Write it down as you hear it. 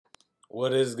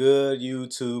What is good,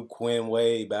 YouTube? Quinn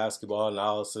Wade basketball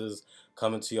analysis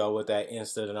coming to y'all with that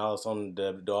instant analysis on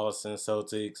the Boston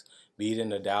Celtics beating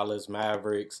the Dallas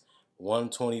Mavericks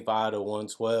 125 to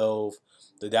 112.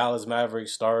 The Dallas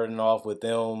Mavericks starting off with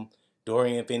them.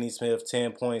 Dorian Finney-Smith,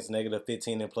 10 points, negative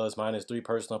 15 and plus minus, 3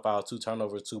 personal fouls, 2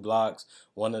 turnovers, 2 blocks,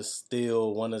 1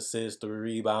 steal, 1 assist, 3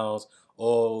 rebounds,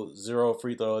 all 0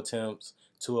 free throw attempts.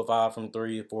 2 of 5 from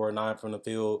 3, 4 of 9 from the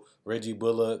field. Reggie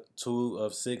Bullock, 2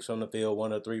 of 6 from the field,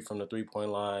 1 of 3 from the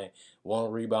 3-point line.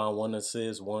 1 rebound, 1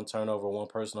 assist, 1 turnover, 1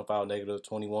 personal foul, negative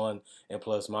 21 and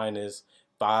plus minus.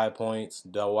 5 points.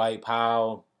 Dwight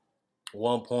Powell,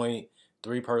 1 point,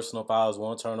 3 personal fouls,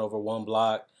 1 turnover, 1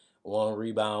 block, 1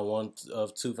 rebound, 1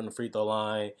 of 2 from the free throw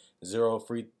line, 0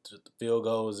 free field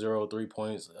goals, 0 3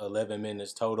 points, 11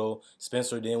 minutes total.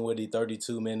 Spencer Dinwiddie,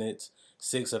 32 minutes,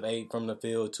 6 of 8 from the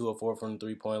field, 2 of 4 from the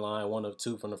 3-point line, 1 of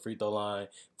 2 from the free throw line,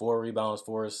 4 rebounds,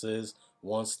 4 assists,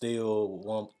 1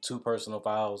 steal, 2 personal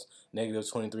fouls, negative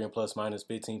 23 and plus minus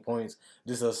 15 points.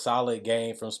 This is a solid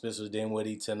game from Spencer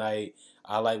Dinwiddie tonight.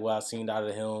 I like what I've seen out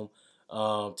of him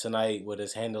tonight with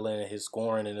his handling and his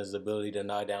scoring and his ability to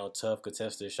knock down tough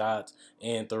contested shots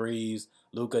and threes.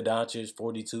 Luka Doncic,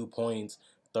 42 points,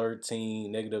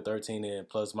 negative 13 and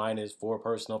plus minus 4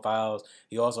 personal fouls.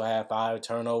 He also had 5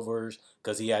 turnovers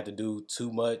because he had to do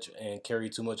too much and carry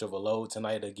too much of a load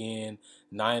tonight again.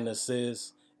 9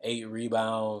 assists, 8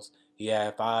 rebounds. He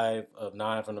had 5 of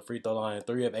 9 from the free throw line,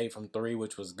 3 of 8 from 3,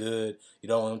 which was good. You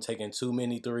don't want him taking too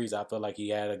many threes. I feel like he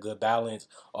had a good balance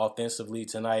offensively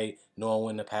tonight, knowing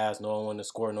when to pass, knowing when to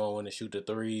score, knowing when to shoot the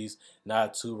threes,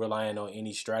 not too reliant on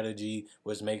any strategy,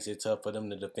 which makes it tough for them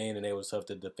to defend, and they were tough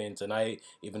to defend tonight,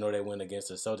 even though they went against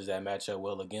the Celtics that match up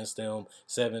well against them.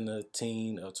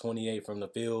 17 of 28 from the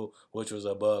field, which was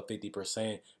above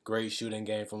 50%. Great shooting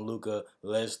game from Luka,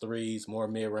 less threes, more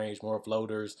mid-range, more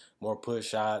floaters, more push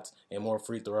shots, and more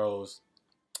free throws.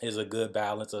 Is a good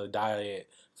balance of diet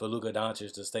for Luka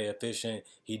Doncic to stay efficient.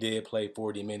 He did play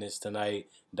 40 minutes tonight.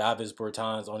 Davis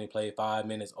Bertans only played 5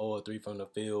 minutes, 0 of 3 from the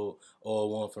field, 0 of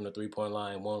 1 from the 3-point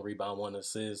line, 1 rebound, 1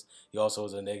 assist. He also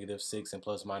was a negative 6 and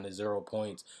plus minus 0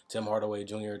 points. Tim Hardaway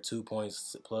Jr., 2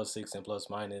 points, plus 6 and plus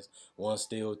minus, 1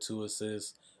 steal, 2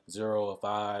 assists, 0 of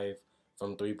 5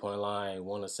 from 3-point line,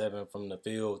 1 of 7 from the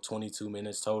field, 22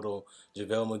 minutes total.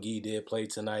 JaVale McGee did play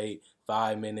tonight,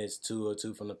 5 minutes, 2 of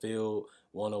 2 from the field,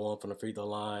 1 of 1 from the free throw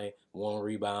line, 1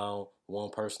 rebound,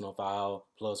 1 personal foul,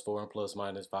 plus 4 and plus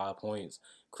minus 5 points.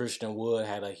 Christian Wood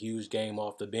had a huge game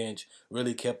off the bench,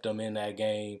 really kept them in that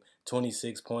game.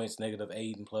 26 points, negative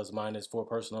 8 and plus minus, 4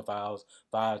 personal fouls,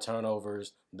 5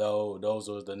 turnovers, though those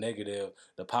was the negative.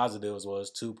 The positives was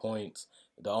 2 points.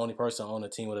 The only person on the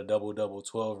team with a double-double,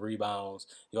 12 rebounds.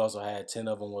 He also had 10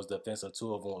 of them was defensive,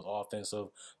 2 of them was offensive,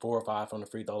 4 or 5 from the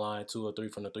free throw line, 2 or 3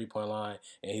 from the 3-point line,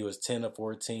 and he was 10 of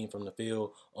 14 from the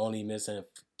field, only missing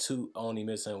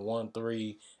 1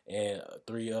 3 and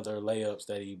 3 other layups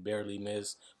that he barely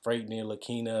missed. Frank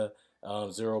Ntilikina,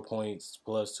 0 points,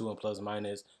 plus 2 and plus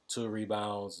minus, 2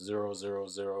 rebounds, 0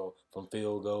 from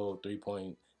field goal,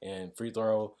 3-point and free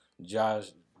throw. Josh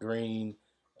Green,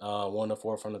 1 of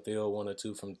 4 from the field, 1 of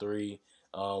 2 from 3,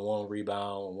 1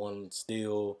 rebound, 1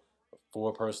 steal,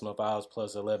 4 personal fouls,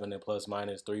 plus 11 and plus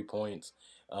minus 3 points.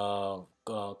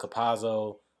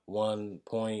 Capazzo, 1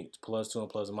 point, plus 2 and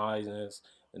plus minus,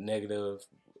 negative.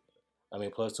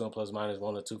 Plus 2 and plus minus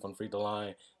 1 or 2 from free throw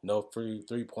line, no free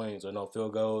 3 points or no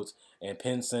field goals. And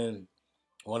Pinson,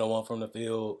 1 1 from the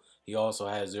field. He also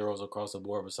had zeros across the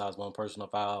board besides 1 personal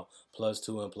foul, plus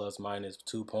 2 and plus minus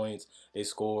 2 points. They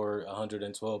scored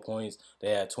 112 points.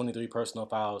 They had 23 personal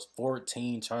fouls,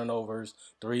 14 turnovers,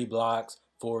 3 blocks,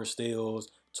 4 steals,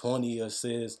 20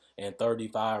 assists, and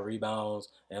 35 rebounds.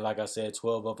 And like I said,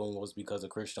 12 of them was because of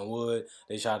Christian Wood.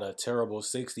 They shot a terrible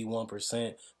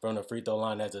 61% from the free throw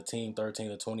line as a team, 13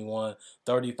 to 21,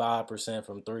 35%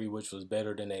 from 3, which was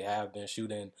better than they have been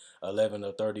shooting, 11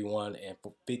 of 31, and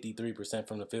 53%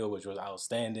 from the field, which was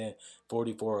outstanding,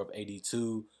 44 of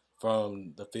 82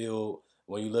 from the field.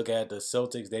 When you look at the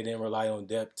Celtics, they didn't rely on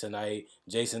depth tonight.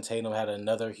 Jason Tatum had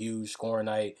another huge scoring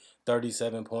night,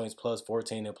 37 points, plus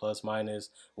 14 and plus minus,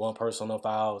 1 personal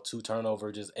foul, 2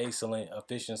 turnovers, just excellent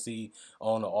efficiency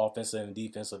on the offensive and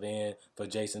defensive end for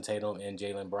Jason Tatum and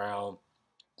Jaylen Brown.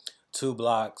 2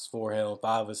 blocks for him,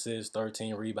 5 assists,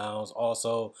 13 rebounds.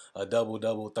 Also a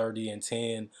double-double, 30 and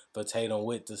 10 for Tatum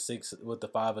with the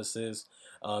 5 assists.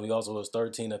 He also was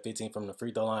 13 of 15 from the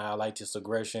free throw line. I liked his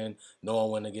aggression,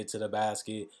 knowing when to get to the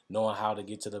basket, knowing how to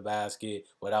get to the basket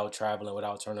without traveling,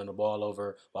 without turning the ball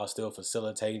over, while still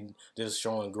facilitating, just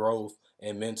showing growth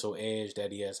and mental edge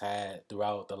that he has had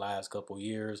throughout the last couple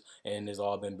years, and has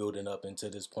all been building up into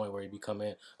this point where he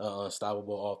becoming an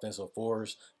unstoppable offensive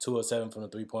force. 2 of 7 from the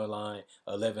 3-point line,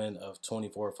 11 of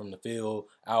 24 from the field.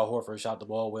 Al Horford shot the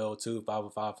ball well too, 5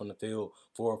 of 5 from the field,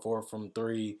 4 of 4 from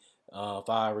three.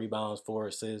 5 rebounds, 4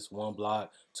 assists, 1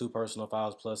 block, 2 personal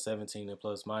fouls, plus 17 and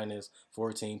plus minus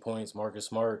 14 points. Marcus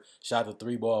Smart shot the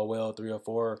three ball well, 3 of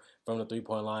 4 from the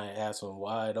 3-point line. Had some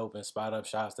wide open spot up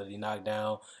shots that he knocked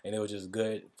down, and it was just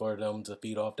good for them to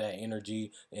feed off that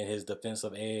energy and his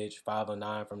defensive edge. 5 of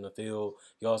 9 from the field.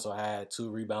 He also had 2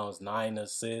 rebounds, 9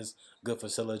 assists. Good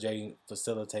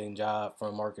facilitating job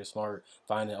from Marcus Smart,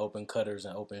 finding open cutters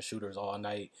and open shooters all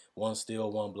night. 1 steal,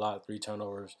 1 block, 3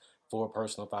 turnovers. 4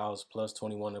 personal fouls, plus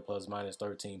 21 and plus minus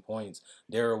 13 points.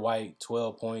 Derek White,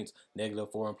 12 points,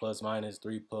 -4 and plus minus,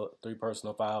 three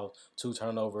personal fouls, 2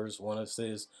 turnovers, 1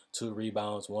 assist, 2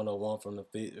 rebounds, 101 from the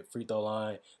free throw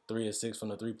line, 3 of 6 from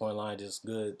the 3-point line. Just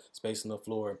good spacing the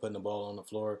floor and putting the ball on the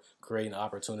floor, creating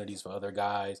opportunities for other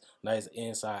guys. Nice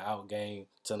inside out game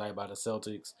tonight by the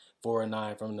Celtics. 4 of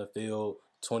 9 from the field.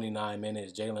 29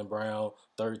 minutes. Jaylen Brown,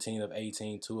 13 of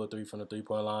 18, 2 of 3 from the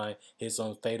 3-point line. Hit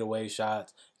some fadeaway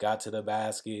shots, got to the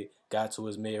basket, got to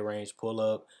his mid-range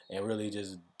pull-up, and really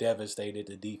just devastated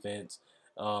the defense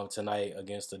tonight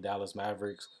against the Dallas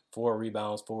Mavericks. 4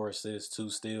 rebounds, 4 assists,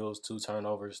 2 steals, 2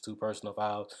 turnovers, 2 personal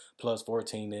fouls, plus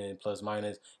 14 in plus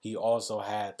minus. He also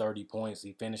had 30 points.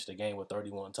 He finished the game with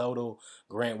 31 total.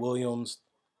 Grant Williams,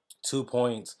 2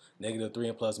 points, -3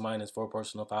 and plus minus, 4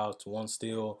 personal fouls, 1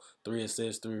 steal, 3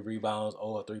 assists, 3 rebounds,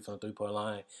 0 of 3 from the 3-point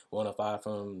line, 1 of 5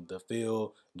 from the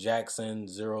field. Jackson,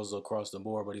 zeros across the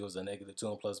board, but he was a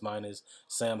 -2 and plus minus.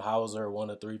 Sam Hauser,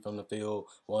 1 of 3 from the field,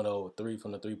 1 of 3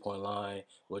 from the 3-point line,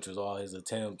 which was all his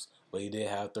attempts. But he did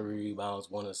have 3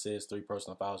 rebounds, 1 assist, 3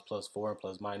 personal fouls, +4 and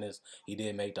plus minus. He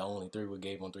did make the only three, which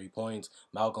gave him 3 points.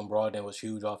 Malcolm Brogdon was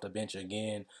huge off the bench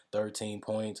again, 13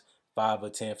 points. 5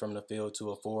 of 10 from the field,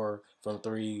 2 of 4 from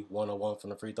three, 1 of 1 from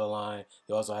the free throw line.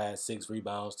 He also had 6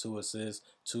 rebounds, 2 assists,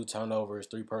 2 turnovers,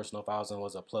 3 personal fouls, and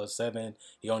was a +7.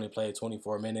 He only played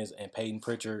 24 minutes, and Peyton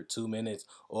Pritchard, 2 minutes,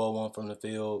 0-1 from the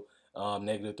field,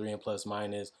 -3 and plus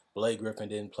minus. Blake Griffin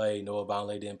didn't play. Noah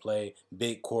Vonleh didn't play.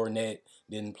 Big Cornette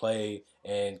didn't play,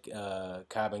 and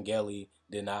Kabengele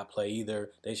did not play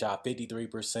either. They shot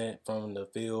 53% from the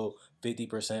field,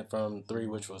 50% from three,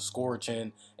 which was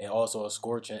scorching, and also a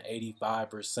scorching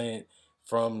 85%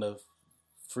 from the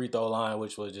free throw line,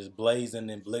 which was just blazing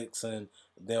and blitzing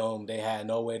them. They had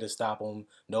no way to stop them,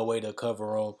 no way to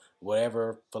cover them.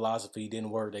 Whatever philosophy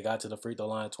didn't work. They got to the free throw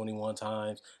line 21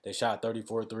 times. They shot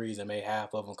 34 threes and made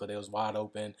half of them because they was wide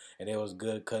open, and they was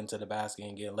good cutting to the basket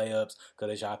and getting layups because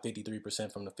they shot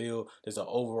 53% from the field. There's an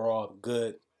overall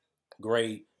good,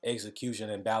 great execution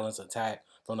and balanced attack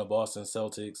from the Boston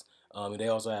Celtics. They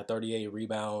also had 38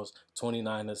 rebounds,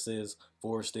 29 assists,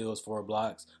 4 steals, 4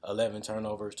 blocks, 11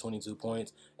 turnovers, 22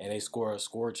 points, and they score a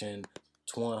scorching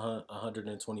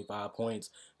 125 points.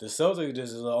 The Celtics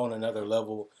just is on another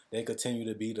level. They continue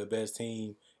to be the best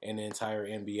team in the entire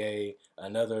NBA.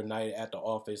 Another night at the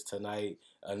office tonight.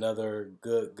 Another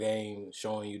good game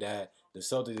showing you that the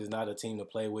Celtics is not a team to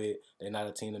play with. They're not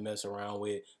a team to mess around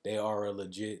with. They are a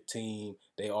legit team.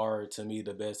 They are, to me,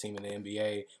 the best team in the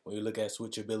NBA. When you look at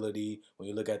switchability, when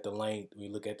you look at the length, when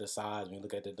you look at the size, when you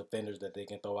look at the defenders that they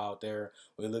can throw out there,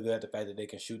 when you look at the fact that they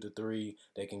can shoot the three,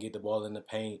 they can get the ball in the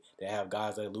paint. They have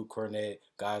guys like Luke Cornett,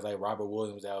 guys like Robert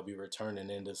Williams that will be returning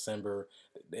in December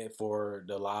for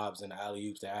the lobs and the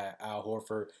alley-oops. They have Al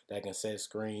Horford that can set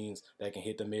screens, that can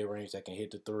hit the mid-range, that can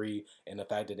hit the three, and the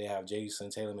fact that they have Jason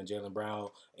Tatum and Jaylen Brown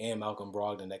and Malcolm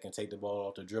Brogdon that can take the ball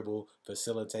off the dribble,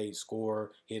 facilitate,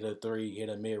 score, hit a three, hit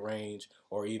a mid-range,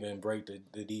 or even break the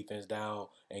defense down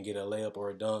and get a layup or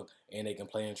a dunk, and they can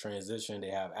play in transition. They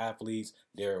have athletes,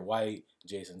 Derek White,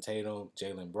 Jason Tatum,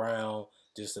 Jaylen Brown,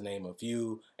 just to name a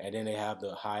few. And then they have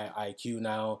the high IQ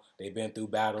now. They've been through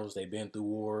battles. They've been through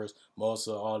wars. Most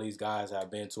of all these guys have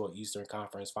been to an Eastern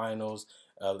Conference Finals.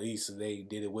 At least they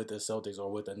did it with the Celtics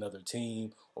or with another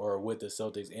team or with the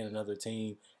Celtics and another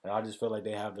team. And I just feel like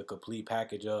they have the complete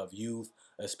package of youth,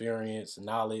 experience,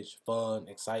 knowledge, fun,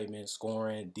 excitement,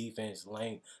 scoring, defense,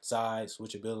 length, size,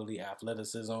 switchability,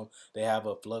 athleticism. They have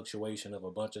a fluctuation of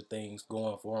a bunch of things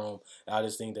going for them. I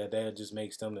just think that just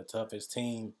makes them the toughest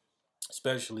team,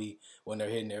 especially when they're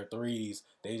hitting their threes.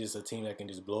 They just a team that can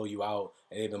just blow you out,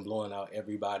 and they've been blowing out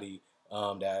everybody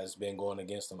that has been going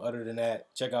against them. Other than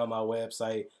that, check out my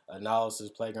website,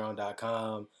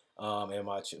 analysisplayground.com, and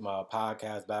my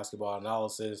podcast, Basketball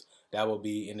Analysis. that will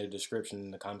be in the description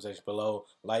in the comment section below.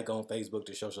 Like on Facebook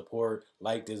to show support.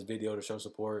 Like this video to show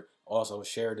support. Also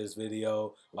share this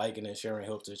video. Liking and sharing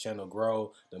helps the channel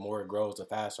grow. The more it grows, the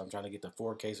faster. I'm trying to get to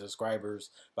 4K subscribers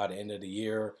by the end of the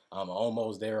year. I'm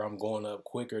almost there. I'm going up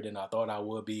quicker than I thought I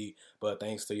would be. But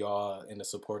thanks to y'all and the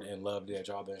support and love that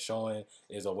y'all been showing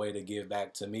is a way to give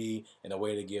back to me, and a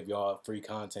way to give y'all free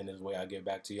content is the way I give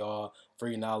back to y'all.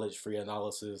 Free knowledge, free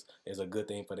analysis is a good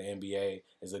thing for the NBA.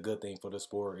 It's a good thing for the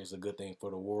sport. It's a good thing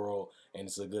for the world. And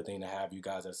it's a good thing to have you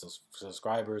guys as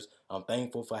subscribers. I'm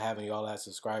thankful for having y'all as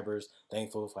subscribers.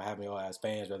 Thankful for having y'all as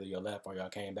fans, whether you're left or y'all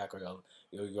came back or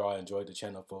y'all enjoyed the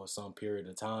channel for some period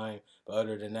of time. But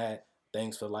other than that,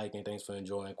 thanks for liking. Thanks for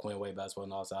enjoying Quinn Way Basketball.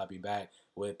 And also, I'll be back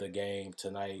with the game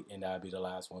tonight, and that'll be the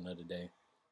last one of the day.